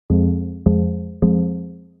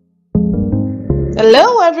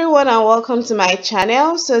Hello everyone and welcome to my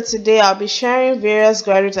channel. So today I'll be sharing various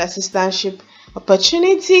graduate assistantship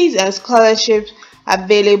opportunities and scholarships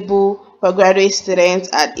available for graduate students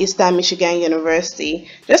at Eastern Michigan University.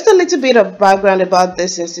 Just a little bit of background about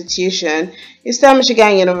this institution. Eastern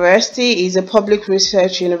Michigan University is a public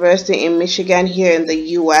research university in Michigan here in the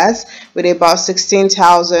US with about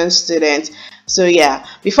 16,000 students. So yeah,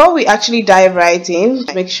 before we actually dive right in,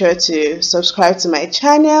 make sure to subscribe to my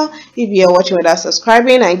channel if you're watching without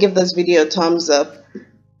subscribing, and give this video a thumbs up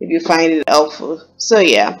if you find it helpful. So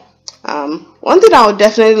yeah, one thing I would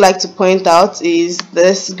definitely like to point out is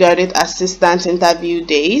this graduate assistant interview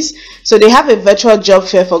days. So they have a virtual job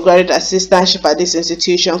fair for graduate assistantship at this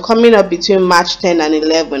institution coming up between March 10 and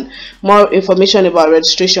 11. More information about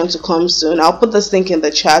registration to come soon. I'll put this link in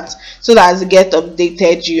the chat so that as it gets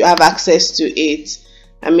updated you have access to it.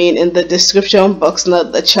 I mean in the description box,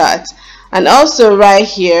 not the chat. And also right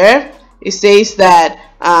here it says that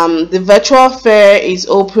the virtual fair is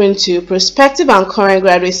open to prospective and current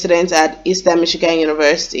graduate students at Eastern Michigan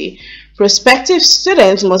University. Prospective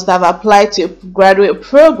students must have applied to a graduate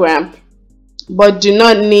program but do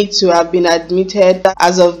not need to have been admitted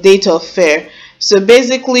as of date of fair. So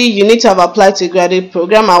basically you need to have applied to a graduate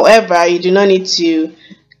program, however you do not need to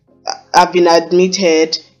have been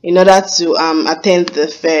admitted in order to attend the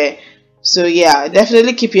fair. So yeah,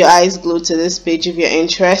 definitely keep your eyes glued to this page if you're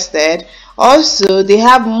interested. Also, they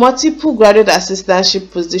have multiple graduate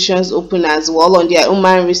assistantship positions open as well on their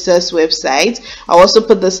human resource website. I'll also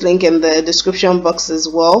put this link in the description box as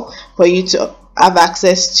well for you to have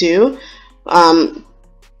access to.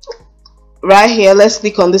 Right here, let's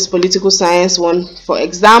click on this political science one. For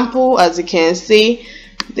example, as you can see,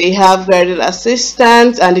 they have graduate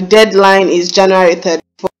assistants and the deadline is January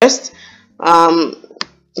 31st.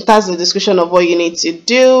 That's the description of what you need to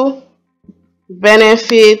do.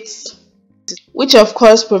 Benefits, which of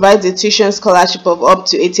course provides a tuition scholarship of up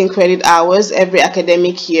to 18 credit hours every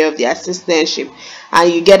academic year of the assistantship,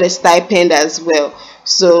 and you get a stipend as well.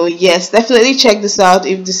 So yes, definitely check this out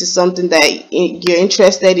if this is something that you're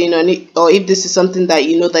interested in, or if this is something that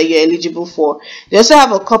you know that you're eligible for. They also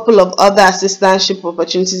have a couple of other assistantship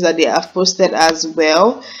opportunities that they have posted as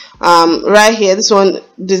well. Right here,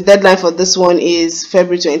 this deadline for this one is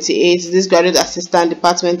February 28th. This graduate assistant,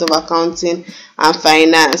 Department of Accounting and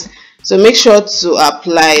Finance. So make sure to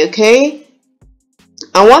apply, okay?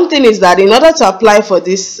 And one thing is that in order to apply for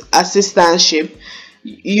this assistantship,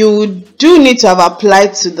 you do need to have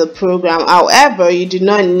applied to the program. However, you do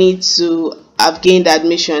not need to have gained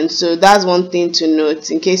admission. So that's one thing to note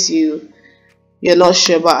in case you're not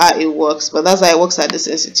sure about how it works, but that's how it works at this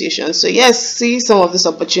institution. So yes, see some of these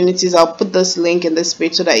opportunities. I'll put this link in this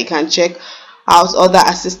page so that you can check out other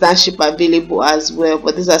assistantship available as well,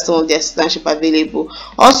 but these are some of the assistantship available.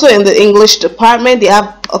 Also in the English department, they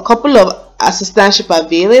have a couple of assistantship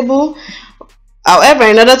available. However,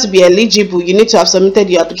 in order to be eligible, you need to have submitted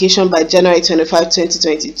your application by January 25,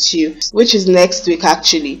 2022, which is next week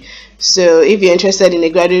actually. So if you're interested in a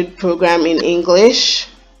graduate program in English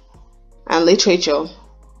and literature,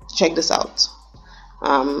 check this out.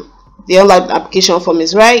 The online application form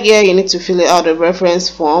is right here. You need to fill out a reference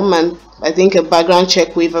form and I think a background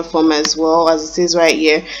check waiver form as well, as it says right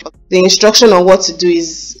here. The instruction on what to do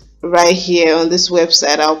is right here on this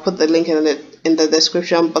website. I'll put the link in the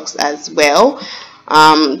description box as well.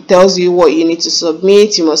 Tells you what you need to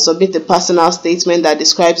submit. You must submit a personal statement that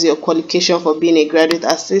describes your qualification for being a graduate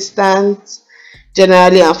assistant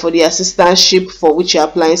generally and for the assistantship for which you're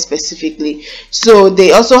applying specifically. So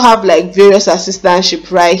they also have like various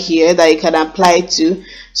assistantship right here that you can apply to.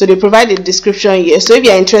 So they provide a description here. So if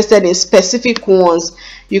you're interested in specific ones,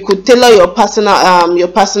 you could tailor your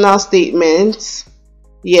personal statement.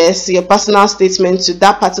 Yes, your personal statement to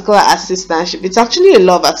that particular assistantship. It's actually a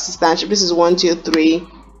lot of assistantship. This is 1, 2, 3,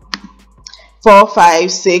 4,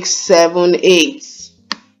 5, 6, 7, 8,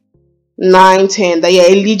 9, 10 that you're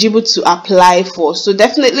eligible to apply for. So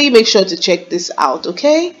definitely make sure to check this out,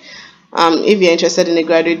 okay? If you're interested in a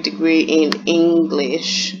graduate degree in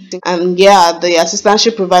English. And yeah, the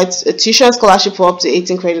assistantship provides a tuition scholarship for up to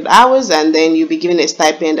 18 credit hours, and then you'll be given a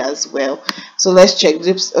stipend as well. So let's check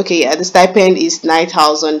this. Okay, yeah, the stipend is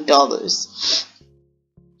 $9,000.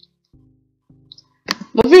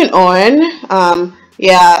 Moving on,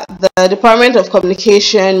 yeah, the Department of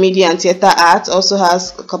Communication, Media and Theatre Arts also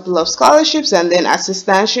has a couple of scholarships and then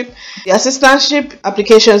assistantship. The assistantship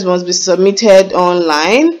applications must be submitted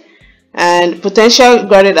online, and potential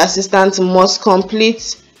graduate assistants must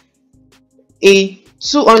complete a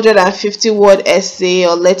 250-word essay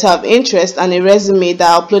or letter of interest, and a resume that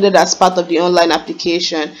are uploaded as part of the online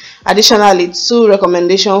application. Additionally, 2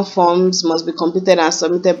 recommendation forms must be completed and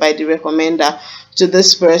submitted by the recommender to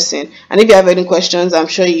this person. And if you have any questions, I'm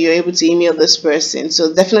sure you're able to email this person.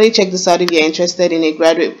 So definitely check this out if you're interested in a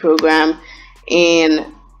graduate program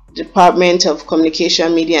in Department of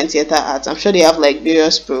Communication, Media and Theatre Arts. I'm sure they have like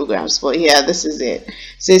various programs, but yeah, this is it. It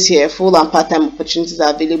says here full and part-time opportunities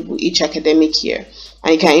are available each academic year,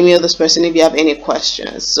 and you can email this person if you have any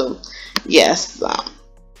questions. So yes,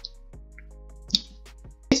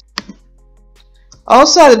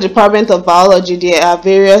 also at the Department of Biology, there are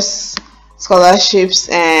various scholarships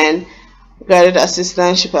and graduate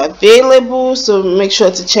assistantship available, so make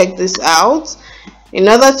sure to check this out. In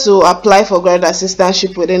order to apply for graduate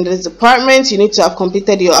assistantship within this department, you need to have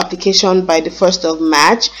completed your application by the 1st of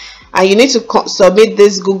March, and you need to submit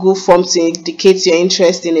this Google form to indicate your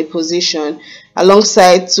interest in a position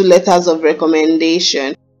alongside 2 letters of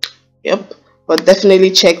recommendation. Yep, but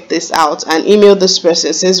definitely check this out and email this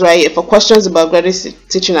person. It says right here, for questions about graduate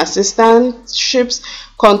teaching assistantships,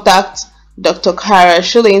 contact Dr. Kara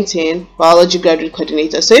Shillington, biology graduate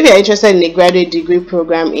coordinator. So if you're interested in a graduate degree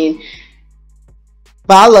program in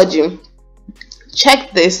biology,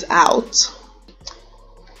 check this out.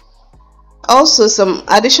 Also, some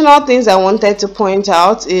additional things I wanted to point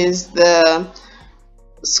out is the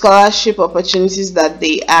scholarship opportunities that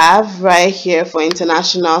they have right here for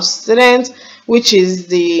international students, which is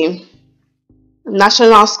the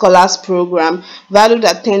National Scholars Program, valued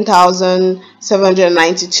at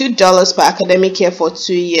 $10,792 per academic year for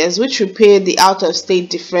 2 years, which will pay the out-of-state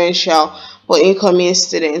differential for incoming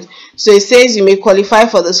students. So it says you may qualify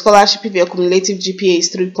for the scholarship if your cumulative GPA is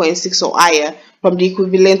 3.6 or higher from the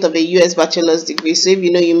equivalent of a US bachelor's degree. So if you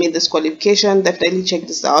know you made this qualification, definitely check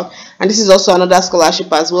this out. And this is also another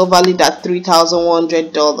scholarship as well, valued at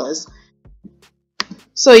 $3,100.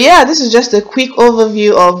 So yeah, this is just a quick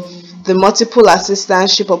overview of the multiple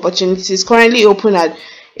assistantship opportunities currently open at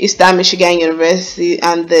Eastern Michigan University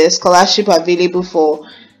and the scholarship available for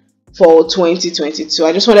 2022.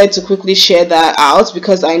 I just wanted to quickly share that out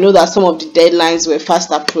because I know that some of the deadlines were fast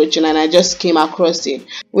approaching and I just came across it.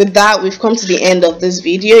 With that, we've come to the end of this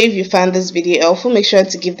video. If you found this video helpful, make sure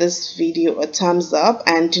to give this video a thumbs up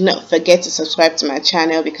and do not forget to subscribe to my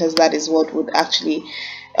channel because that is what would actually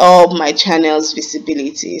help my channel's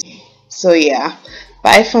visibility. So yeah,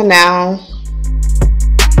 bye for now.